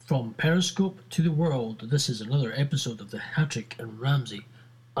From Periscope to the world, this is another episode of the Hattrick and Ramsey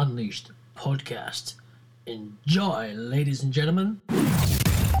Unleashed podcast. Enjoy, ladies and gentlemen.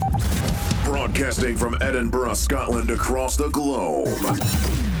 Broadcasting from Edinburgh, Scotland, across the globe.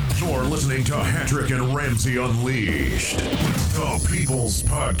 You're listening to Hattrick and Ramsey Unleashed, the People's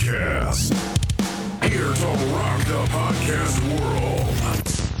Podcast. Here to rock the podcast world.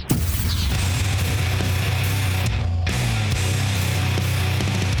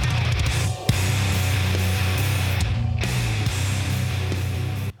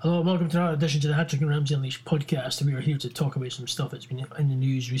 Hello and welcome to another edition to the Hattrick and Ramsey Unleashed podcast. We are here to talk about some stuff that's been in the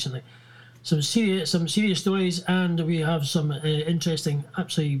news recently. Some serious stories, and we have some interesting,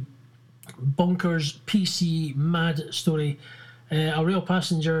 absolutely bonkers, PC mad story. A rail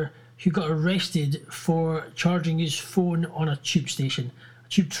passenger who got arrested for charging his phone on a tube station, a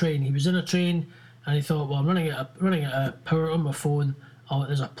tube train. He was in a train and he thought, well, I'm running out of power on my phone. Oh,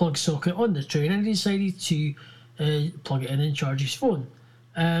 there's a plug socket on the train, and he decided to plug it in and charge his phone.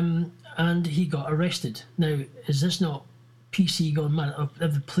 And he got arrested. Now, is this not PC gone mad?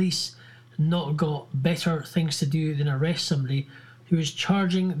 Have the police not got better things to do than arrest somebody who is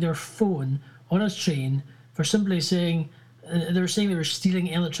charging their phone on a train for simply saying, they were saying they were stealing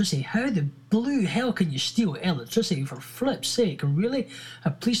electricity? How the blue hell can you steal electricity, for flip's sake? Really?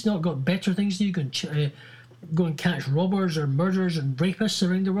 Have police not got better things to do? Go and catch robbers or murderers and rapists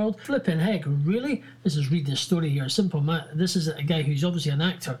around the world? Flipping heck, really? This is, read this story here. This is a guy who's obviously an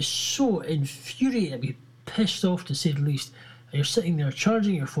actor. He's so infuriated, be pissed off to say the least. You're sitting there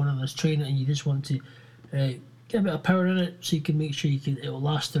charging your phone on this train and you just want to get a bit of power in it so you can make sure it will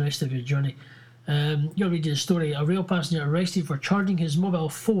last the rest of your journey. You'll read the story. A rail passenger arrested for charging his mobile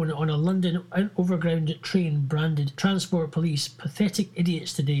phone on a London overground train branded Transport Police pathetic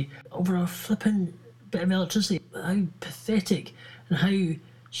idiots today over a flipping bit of electricity. How pathetic and how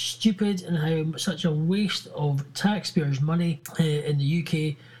stupid and how such a waste of taxpayers' money in the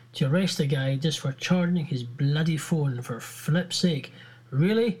UK to arrest a guy just for charging his bloody phone, for flip's sake.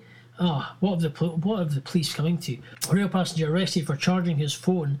 Really? What have the police coming to? A rail passenger arrested for charging his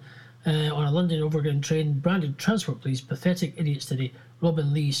phone on a London overground train branded Transport Police pathetic idiots today.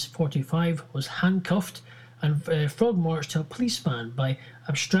 Robin Lee, 45, was handcuffed and frog-marched to a police van by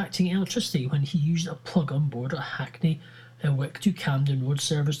abstracting electricity when he used a plug on board a Hackney Wick to Camden Road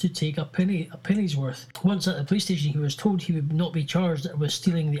service to take a penny's worth. Once at the police station, he was told he would not be charged with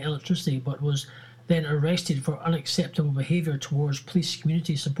stealing the electricity, but was then arrested for unacceptable behaviour towards police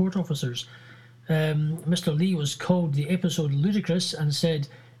community support officers. Mr. Lee was called the episode ludicrous and said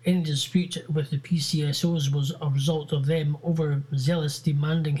any dispute with the PCSOs was a result of them overzealous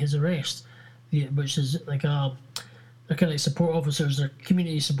demanding his arrest. Which is they're kind of like support officers. They're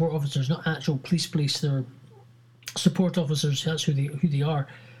community support officers, not actual police. They're support officers. That's who they are.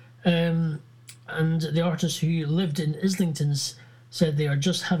 And the artist who lived in Islington said they are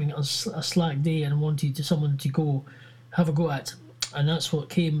just having a slack day and wanted someone to go have a go at, and that's what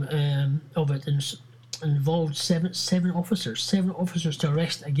came of it. And involved seven officers to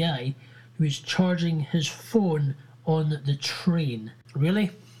arrest a guy who is charging his phone on the train.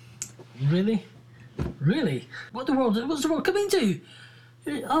 Really? What's the world coming to?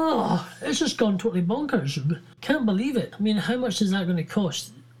 It's just gone totally bonkers. Can't believe it. I mean, how much is that going to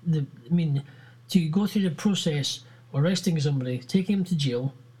cost? To go through the process of arresting somebody, taking him to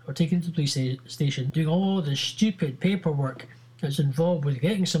jail, or taking him to the police station, doing all the stupid paperwork that's involved with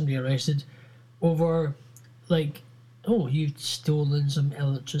getting somebody arrested over, you've stolen some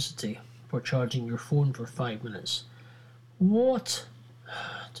electricity for charging your phone for 5 minutes. What?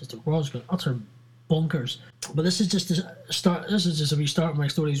 Just the world's going utter bonkers. But this is just a start. This is just a restart of my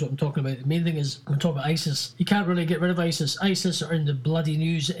story. Is what I'm talking about. The main thing is I'm talking about ISIS. You can't really get rid of ISIS. ISIS are in the bloody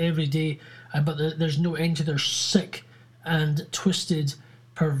news every day, but there's no end to their sick and twisted,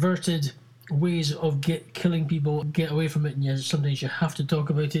 perverted ways of killing people. Get away from it, and sometimes you have to talk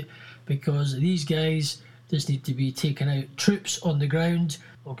about it because these guys just need to be taken out. Troops on the ground.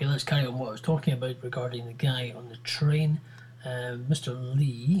 Okay, let's carry on what I was talking about regarding the guy on the train. Mr.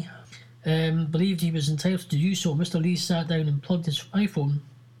 Lee believed he was entitled to do so. Mr. Lee sat down and plugged his iPhone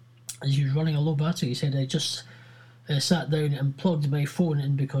as he was running a low battery. He said, I just sat down and plugged my phone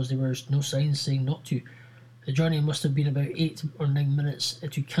in because there were no signs saying not to. The journey must have been about 8 or 9 minutes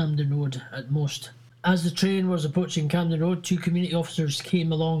to Camden Road at most. As the train was approaching Camden Road, 2 community officers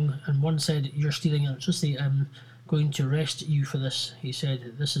came along and one said, you're stealing electricity. I'm going to arrest you for this. He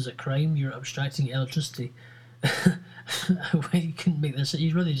said, this is a crime. You're abstracting electricity. You couldn't make this.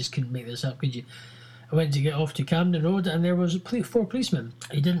 You really just couldn't make this up, could you? I went to get off to Camden Road and there was 4 policemen.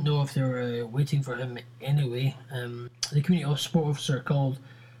 He didn't know if they were waiting for him anyway. The community support officer called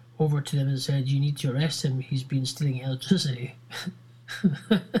over to them and said, "You need to arrest him, he's been stealing electricity."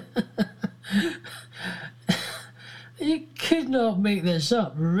 You could not make this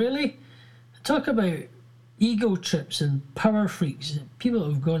up, really? Talk about ego trips and power freaks. People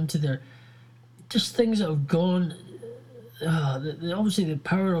have gone to their... just things that have gone... obviously the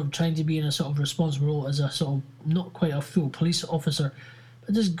power of trying to be in a sort of responsible role as a sort of not quite a full police officer,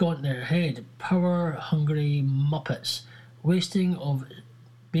 but just got in their head. Power-hungry muppets. Wasting of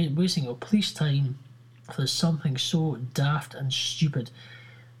police time for something so daft and stupid.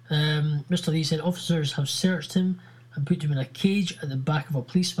 Mr. Lee said officers have searched him and put him in a cage at the back of a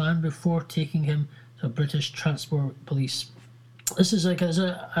police van before taking him to British Transport Police. This is like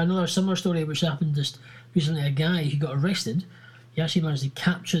another similar story which happened just recently. A guy who got arrested, he actually managed to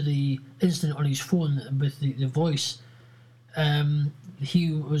capture the incident on his phone with the voice.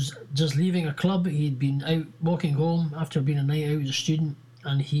 He was just leaving a club. He'd been out walking home after being a night out as a student,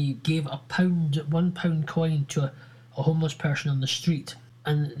 and he gave a £1 coin to a homeless person on the street.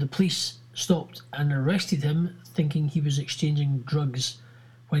 And the police stopped and arrested him, thinking he was exchanging drugs,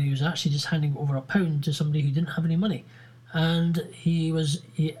 when he was actually just handing over £1 to somebody who didn't have any money. And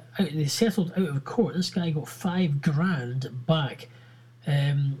they settled out of court. This guy got $5,000 back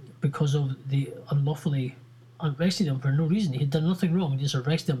because of the unlawfully arrested him for no reason. He had done nothing wrong. They just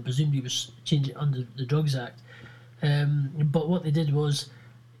arrested him, presumed he was changing under the Drugs Act. But what they did was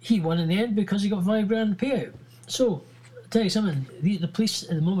he won in the end because he got $5,000 payout. So, I'll tell you something, the police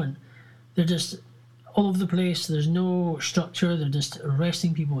at the moment, they're just all over the place. There's no structure. They're just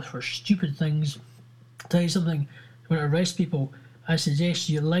arresting people for stupid things. I'll tell you something, when I arrest people, I suggest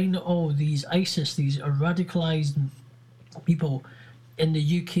you line all these ISIS, these radicalised people in the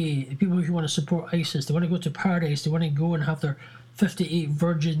UK, the people who want to support ISIS, they want to go to paradise, they want to go and have their 58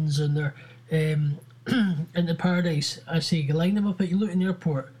 virgins and their in the paradise. I say line them up at your Luton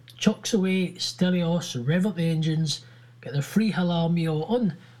airport, chucks away Stelios, rev up the engines, get their free halal meal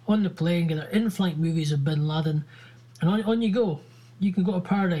on the plane, get their in-flight movies of Bin Laden, and on you go. You can go to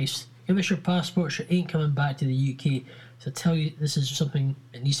paradise. Give us your passports, you ain't coming back to the UK. So I tell you, this is something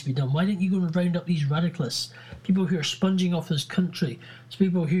that needs to be done. Why didn't you go and round up these radicalists? People who are sponging off this country. It's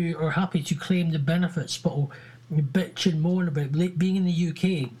people who are happy to claim the benefits but will bitch and moan about being in the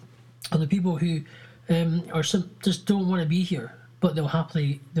UK. Or the people who just don't want to be here, but they'll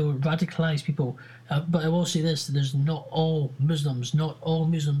radicalise people. But I will say this, there's not all Muslims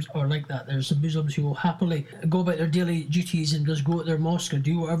are like that. There's some Muslims who will happily go about their daily duties and just go to their mosque or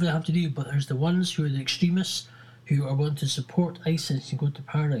do whatever they have to do, but there's the ones who are the extremists who are willing to support ISIS and go to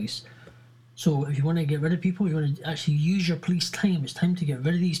paradise. So if you want to get rid of people, you want to actually use your police time. It's time to get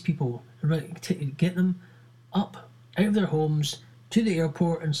rid of these people, get them up out of their homes to the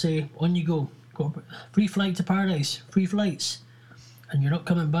airport and say, on you go free flight to paradise, free flights, and you're not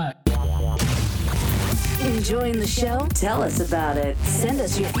coming back. Enjoying the show? Tell us about it. Send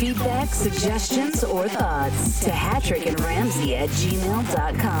us your feedback, suggestions, or thoughts to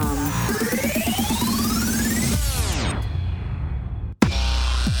HattrickandRamsey@gmail.com.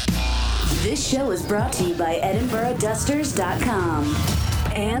 This show is brought to you by EdinburghDusters.com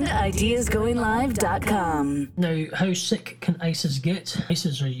and IdeasGoingLive.com. Now, how sick can ISIS get?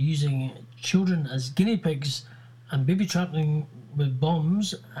 ISIS are using children as guinea pigs and baby trapping with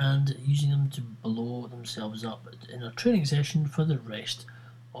bombs and using them to blow themselves up in a training session for the rest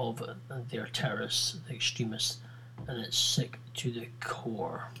of their terrorists, the extremists, and it's sick to the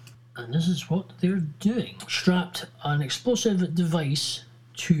core. And this is what they're doing. Strapped an explosive device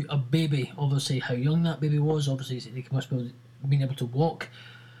to a baby, obviously how young that baby was, obviously they must have been able to walk.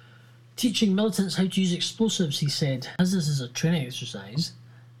 Teaching militants how to use explosives, he said. As this is a training exercise,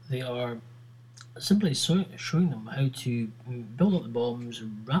 they are simply showing them how to build up the bombs,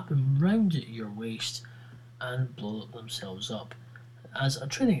 wrap them round your waist and blow themselves up as a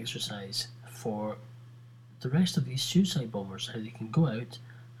training exercise for the rest of these suicide bombers, how they can go out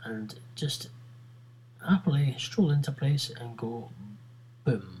and just happily stroll into place and go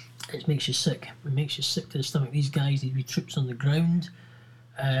boom. It makes you sick. It makes you sick to the stomach. These guys need to be troops on the ground,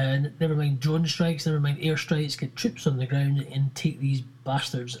 and never mind drone strikes, never mind air strikes, get troops on the ground and take these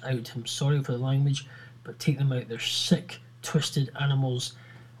bastards out. I'm sorry for the language, but take them out. They're sick, twisted animals.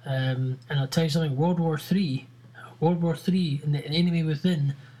 And I'll tell you something, World War III, and the enemy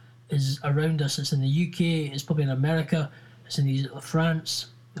within is around us. It's in the UK, it's probably in America, it's in France,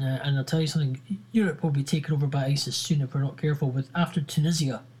 And I'll tell you something, Europe will be taken over by ISIS soon if we're not careful, with after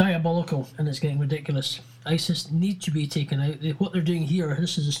Tunisia. Diabolical, and it's getting ridiculous. ISIS need to be taken out. What they're doing here,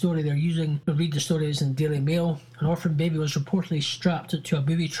 this is a story they're using. I'll read the stories in Daily Mail. An orphan baby was reportedly strapped to a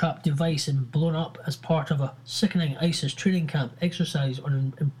booby trap device and blown up as part of a sickening ISIS training camp exercise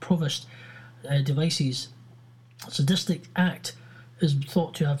on improvised devices. A sadistic act is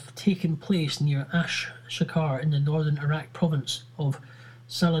thought to have taken place near Ash-Shakar in the northern Iraq province of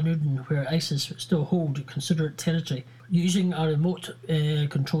Salahuddin, where ISIS still hold considerate territory. Using a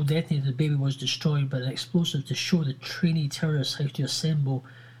remote-controlled detonator, the baby was destroyed by an explosive to show the trainee terrorists how to assemble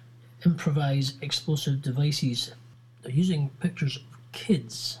improvised explosive devices. They're using pictures of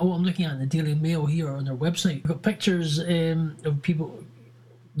kids. Oh, I'm looking at the Daily Mail here on their website. We've got pictures of people,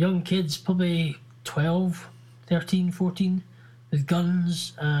 young kids, probably 12, 13, 14, with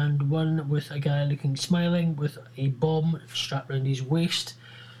guns, and one with a guy looking smiling with a bomb strapped around his waist,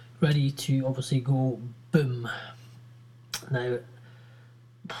 ready to obviously go boom. Now,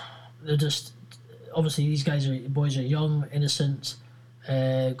 they're just, obviously these boys are young, innocent,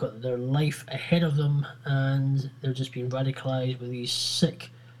 got their life ahead of them, and they're just being radicalised with these sick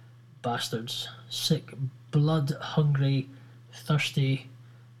bastards, sick, blood-hungry, thirsty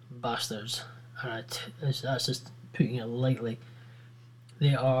bastards. And that's just putting it lightly.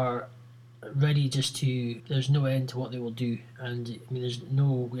 They are ready just to, there's no end to what they will do, and I mean there's no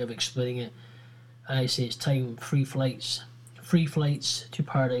way of explaining it. I say it's time, free flights to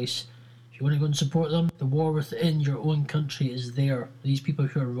paradise. If you want to go and support them, the war within your own country is there. These people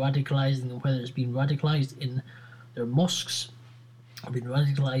who are radicalising them, whether it's been radicalised in their mosques, or been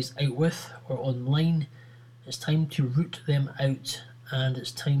radicalised out with, or online, it's time to root them out. And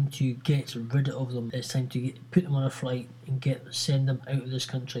it's time to get rid of them. It's time to put them on a flight and send them out of this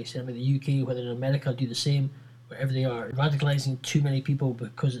country. Send them to the UK, whether in America, do the same, wherever they are. Radicalising too many people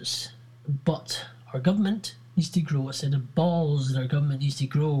because it's... But our government needs to grow a set of balls, and our government needs to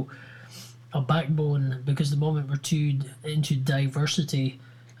grow a backbone, because the moment we're too into diversity,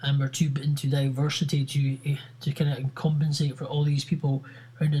 and we're too into diversity to kind of compensate for all these people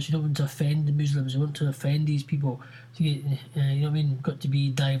around us. We don't want to offend the Muslims, we want to offend these people. To get, you know what I mean? Got to be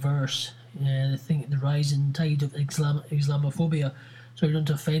diverse. The rising tide of Islamophobia. So we don't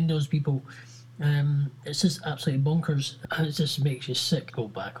offend those people. It's just absolutely bonkers. It just makes you sick. Go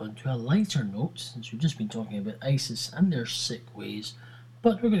back onto a lighter note, since we've just been talking about ISIS and their sick ways.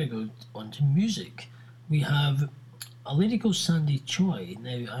 But we're going to go on to music. We have a lady called Sandy Choi.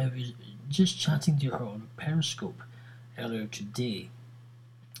 Now, I was just chatting to her on Periscope earlier today.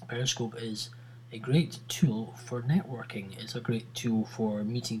 Periscope is a great tool for networking. It's a great tool for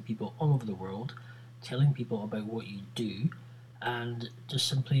meeting people all over the world, telling people about what you do, and just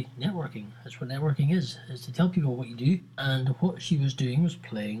simply networking. That's what networking is to tell people what you do. And what she was doing was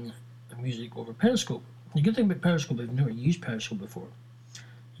playing music over Periscope. The good thing about Periscope, if you've never used Periscope before,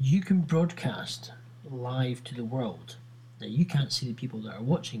 you can broadcast live to the world. Now, you can't see the people that are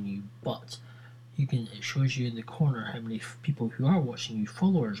watching you, but it shows you in the corner how many people who are watching you,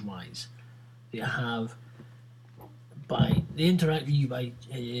 followers wise. They interact with you by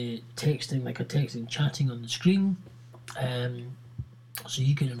texting, chatting on the screen, so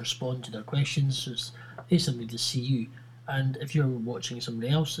you can respond to their questions. So they simply just see you, and if you're watching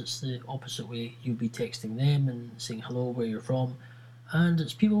somebody else, it's the opposite way. You'll be texting them and saying hello, where you're from, and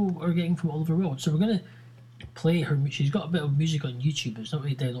it's people are getting from all over the world. So we're going to play her. She's got a bit of music on YouTube, but it's not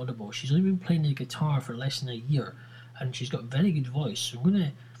really downloadable. She's only been playing the guitar for less than a year, and she's got a very good voice. So I'm going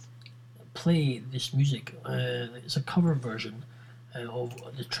to play this music. It's a cover version of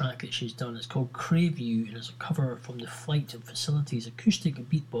the track that she's done. It's called Crave You, and it's a cover from the Flight of Facilities acoustic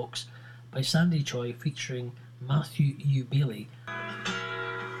beatbox by Sandy Choi featuring Matthew U. Bailey.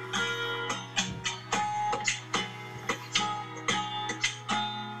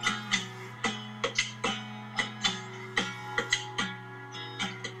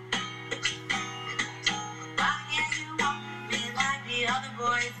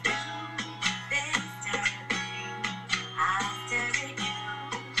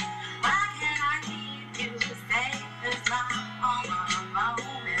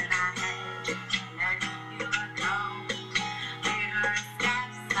 Alone, and I had to let you go.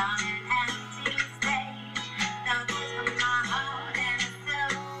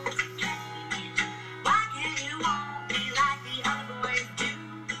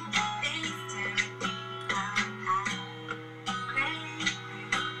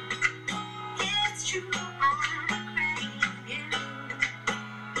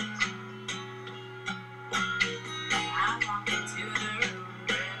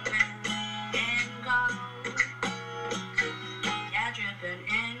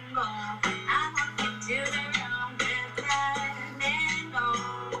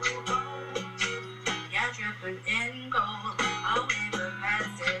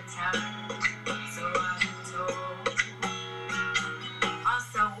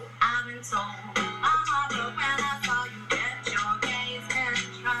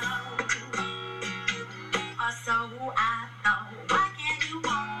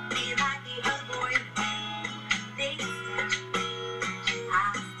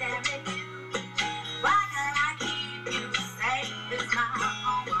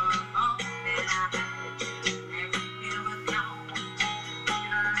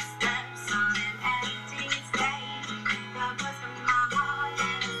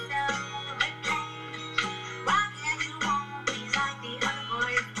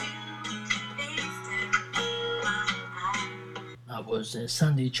 was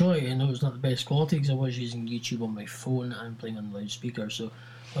Sandy Choi. I know it's not the best quality because I was using YouTube on my phone and playing on the loudspeaker. So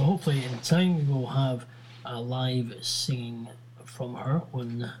hopefully in time we will have a live singing from her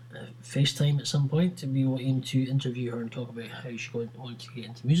on FaceTime at some point to be wanting to interview her and talk about how she wanted to get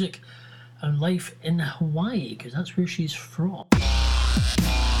into music and life in Hawaii, because that's where she's from.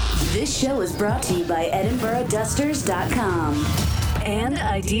 This show is brought to you by EdinburghDusters.com and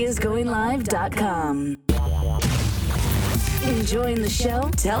IdeasGoingLive.com. Enjoying the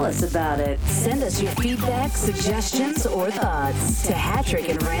show? Tell us about it. Send us your feedback, suggestions, or thoughts to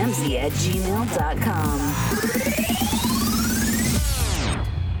HattrickandRamsey@gmail.com.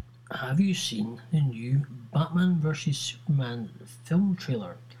 Have you seen the new Batman vs Superman film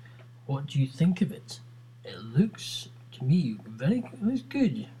trailer? What do you think of it? It looks, to me, it looks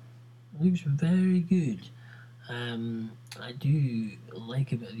good. It looks very good. I do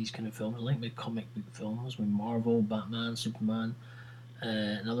like a bit of these kind of films. I like my comic book films with Marvel, Batman, Superman,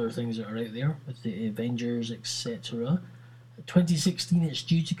 and other things that are out there with the Avengers, etc. 2016 it's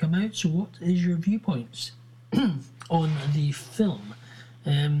due to come out, so what is your viewpoints on the film?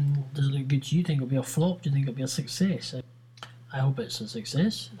 Does it look good to you? Do you think it'll be a flop? Do you think it'll be a success? I hope it's a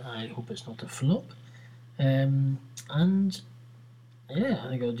success. I hope it's not a flop. And yeah, I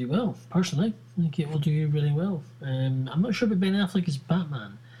think it'll do well. Personally, I think it will do really well. I'm not sure about Ben Affleck as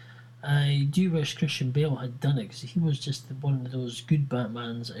Batman. I do wish Christian Bale had done it, because he was just one of those good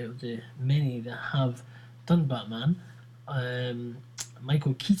Batmans out of the many that have done Batman.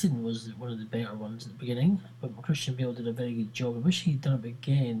 Michael Keaton was one of the better ones at the beginning, but Christian Bale did a very good job. I wish he'd done it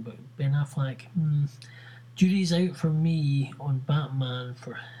again, but Ben Affleck, jury's out for me on Batman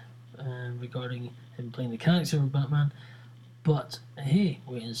for regarding him playing the character of Batman. But hey,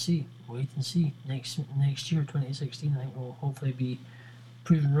 wait and see. Next year, 2016, I think we'll hopefully be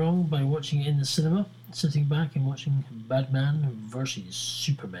proven wrong by watching it in the cinema, sitting back and watching Batman vs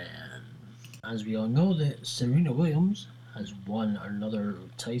Superman. As we all know, that Serena Williams has won another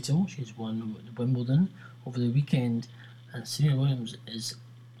title. She's won Wimbledon over the weekend, and Serena Williams is,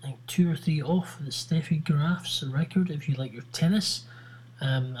 I think, 2 or 3 off the Steffi Graf's record if you like your tennis.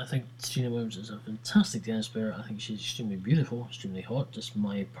 I think Serena Williams is a fantastic tennis player. I think she's extremely beautiful, extremely hot. Just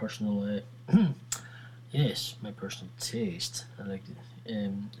my personal, my personal taste. I like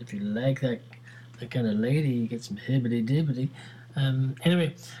if you like that kind of lady, you get some hibbity dibbity.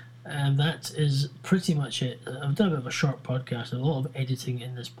 Anyway, that is pretty much it. I've done a bit of a short podcast, a lot of editing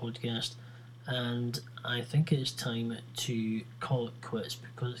in this podcast, and I think it's time to call it quits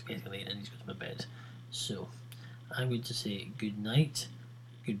because it's getting late and I need to go to my bed. So I'm going to say good night.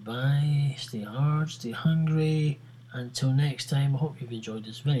 Goodbye, stay hard, stay hungry. Until next time, I hope you've enjoyed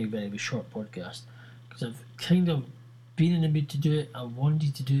this very, very short podcast, because I've kind of been in the mood to do it. I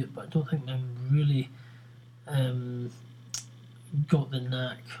wanted to do it, but I don't think I'm really got the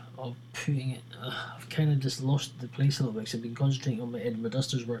knack of putting it. I've kind of just lost the place a little bit because I've been concentrating on my Edinburgh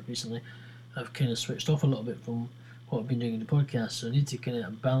Dusters work recently. I've kind of switched off a little bit from what I've been doing in the podcast, so I need to kind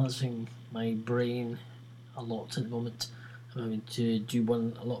of balancing my brain a lot at the moment. I'm having to do a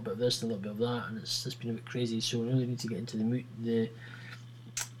little bit of this and a little bit of that, and it's just been a bit crazy. So I really need to get into the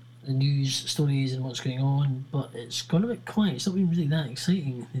news stories and what's going on. But it's gone a bit quiet. It's not been really that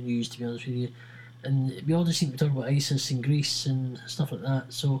exciting, the news, to be honest with you. And we all just seem to be talking about ISIS in Greece and stuff like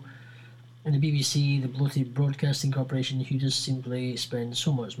that. So, and the BBC, the bloated broadcasting corporation, who just simply spend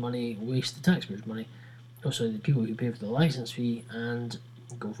so much money, waste the taxpayers' money, also the people who pay for the licence fee, and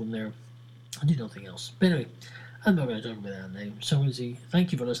go from there and do nothing else. But anyway, I'm not going to talk about that now. So I'm going to say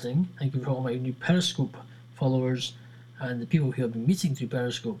thank you for listening. Thank you for all my new Periscope followers and the people who have been meeting through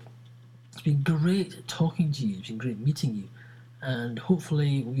Periscope. It's been great talking to you. It's been great meeting you. And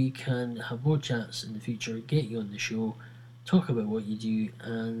hopefully we can have more chats in the future, get you on the show, talk about what you do,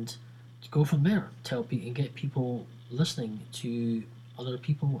 and go from there. Tell people and get people listening to other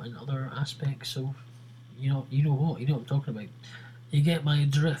people and other aspects of, you know what I'm talking about. You get my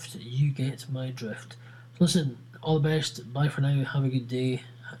drift. Listen, all the best. Bye for now. Have a good day.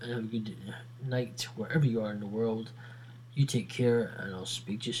 Have a good night wherever you are in the world. You take care, and I'll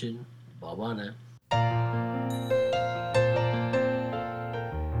speak to you soon. Bye-bye now.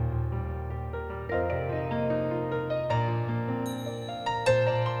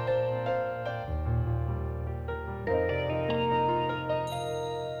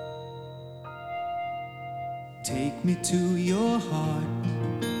 Take me to your heart,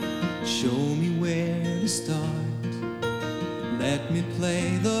 show me where to start. Let me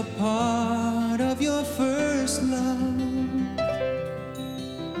play the part of your first love.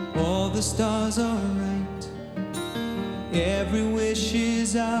 All the stars are right, every wish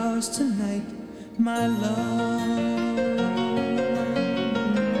is ours tonight, my love.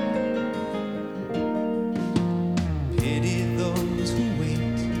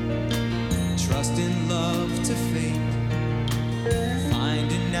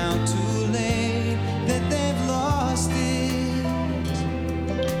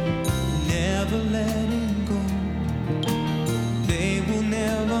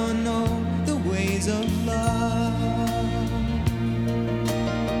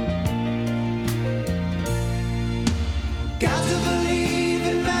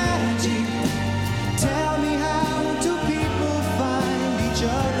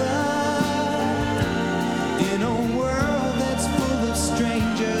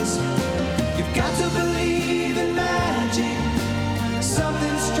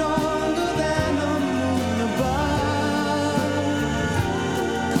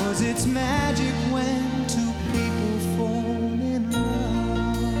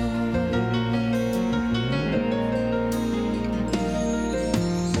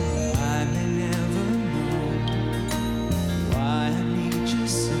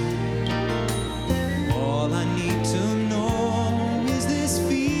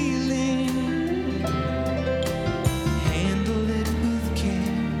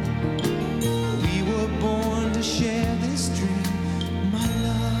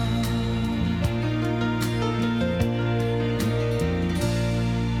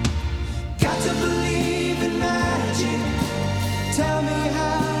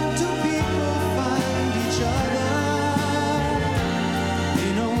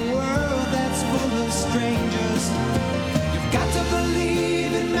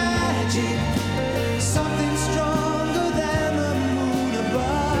 magic.